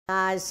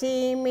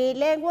Así mi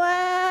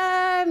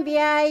lengua me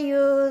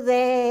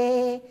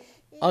ayude.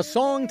 A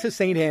song to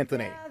St.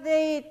 Anthony,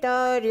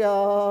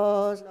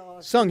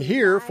 sung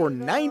here for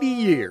 90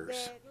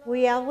 years.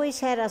 We always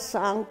had a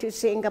song to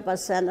sing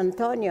about San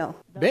Antonio.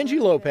 Benji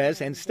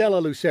Lopez and Stella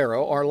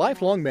Lucero are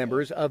lifelong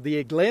members of the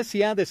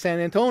Iglesia de San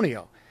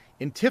Antonio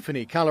in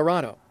Tiffany,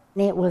 Colorado.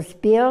 It was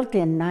built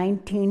in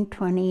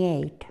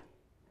 1928.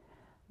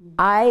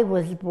 I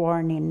was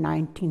born in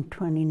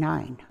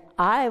 1929.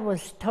 I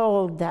was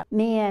told that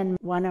me and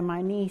one of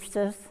my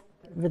nieces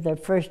were the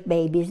first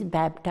babies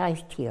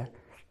baptized here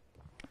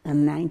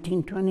in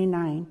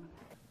 1929.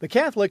 The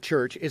Catholic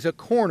Church is a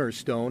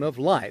cornerstone of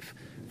life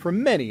for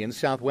many in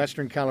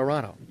southwestern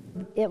Colorado.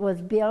 It was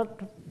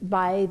built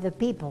by the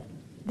people.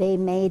 They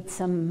made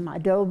some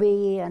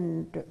adobe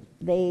and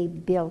they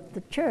built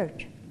the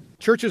church.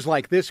 Churches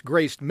like this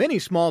graced many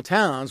small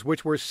towns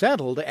which were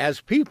settled as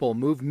people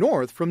moved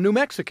north from New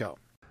Mexico.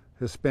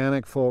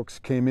 Hispanic folks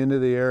came into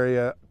the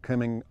area,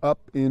 coming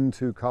up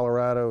into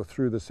Colorado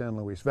through the San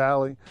Luis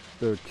Valley.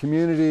 The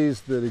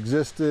communities that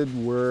existed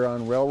were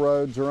on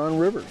railroads or on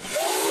rivers.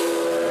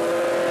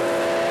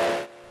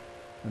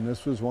 And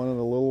this was one of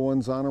the little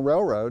ones on a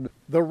railroad.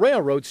 The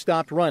railroad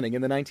stopped running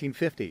in the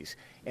 1950s,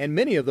 and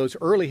many of those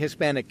early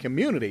Hispanic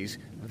communities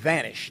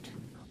vanished.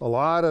 A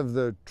lot of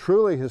the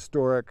truly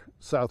historic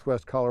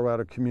southwest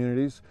Colorado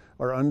communities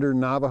are under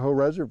Navajo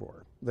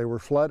Reservoir. They were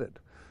flooded,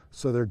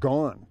 so they're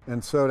gone.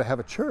 And so to have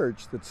a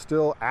church that's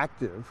still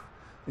active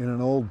in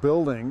an old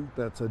building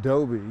that's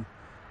Adobe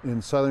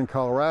in southern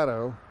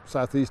Colorado,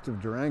 southeast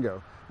of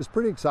Durango, is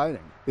pretty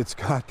exciting. It's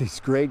got these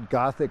great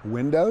Gothic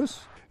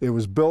windows. It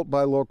was built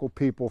by local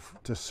people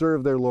to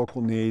serve their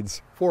local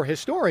needs. For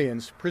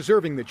historians,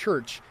 preserving the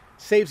church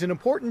saves an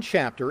important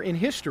chapter in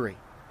history.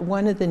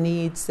 One of the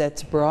needs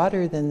that's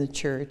broader than the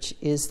church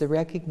is the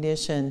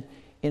recognition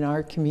in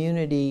our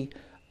community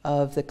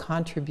of the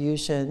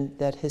contribution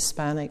that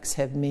Hispanics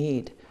have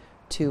made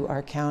to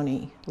our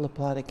county, La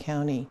Plata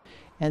County.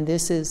 And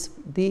this is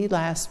the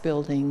last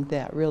building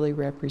that really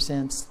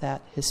represents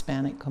that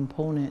Hispanic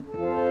component.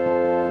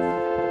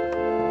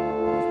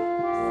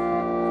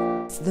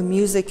 The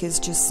music is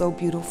just so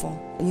beautiful,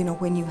 you know,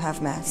 when you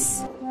have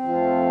Mass.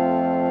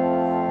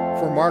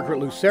 For Margaret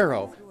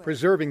Lucero,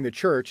 preserving the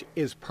church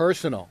is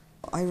personal.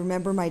 I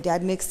remember my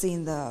dad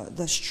mixing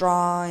the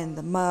straw and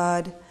the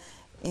mud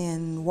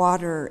and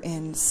water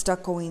and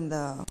stuccoing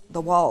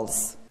the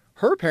walls.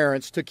 Her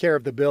parents took care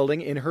of the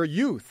building in her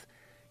youth.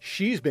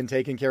 She's been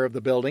taking care of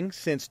the building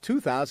since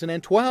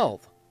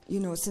 2012. You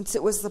know, since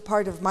it was the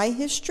part of my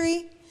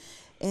history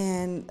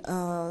and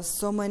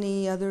so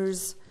many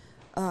others'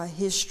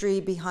 history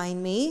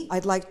behind me,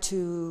 I'd like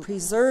to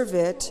preserve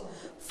it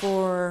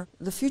for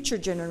the future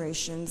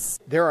generations.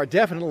 There are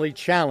definitely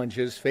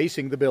challenges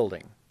facing the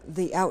building.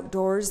 The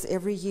outdoors,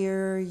 every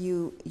year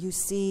you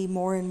see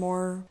more and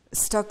more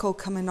stucco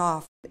coming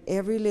off.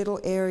 Every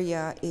little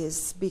area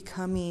is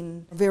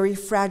becoming very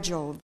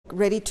fragile,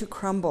 ready to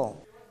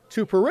crumble.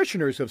 To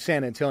parishioners of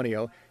San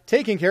Antonio,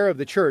 taking care of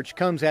the church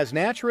comes as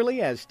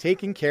naturally as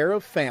taking care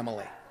of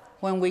family.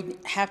 When we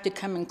have to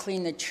come and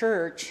clean the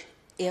church,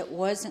 it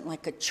wasn't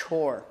like a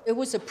chore. It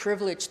was a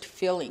privileged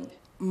feeling.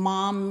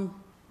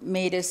 Mom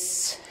made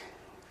us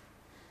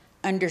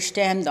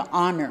understand the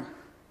honor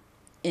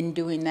in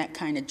doing that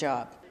kind of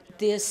job.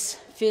 This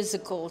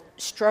physical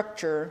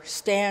structure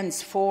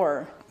stands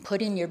for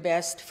putting your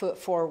best foot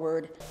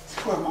forward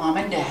for Mom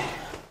and Dad.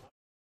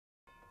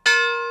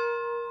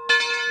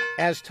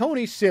 As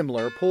Tony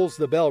Simler pulls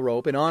the bell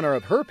rope in honor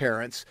of her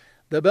parents,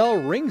 the bell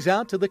rings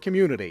out to the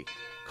community,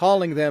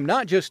 calling them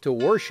not just to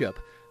worship,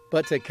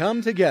 but to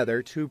come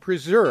together to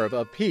preserve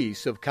a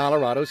piece of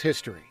Colorado's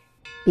history.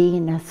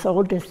 Being as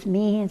old as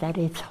me, that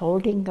it's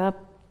holding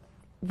up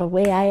the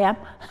way I am,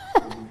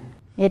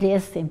 it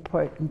is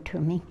important to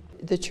me.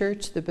 The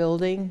church, the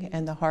building,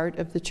 and the heart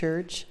of the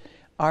church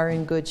are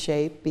in good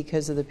shape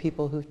because of the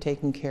people who've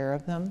taken care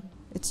of them.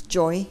 It's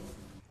joy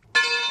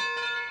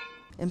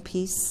and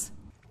peace.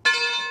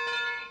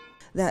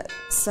 That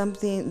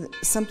something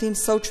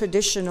so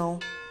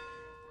traditional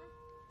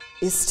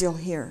is still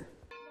here.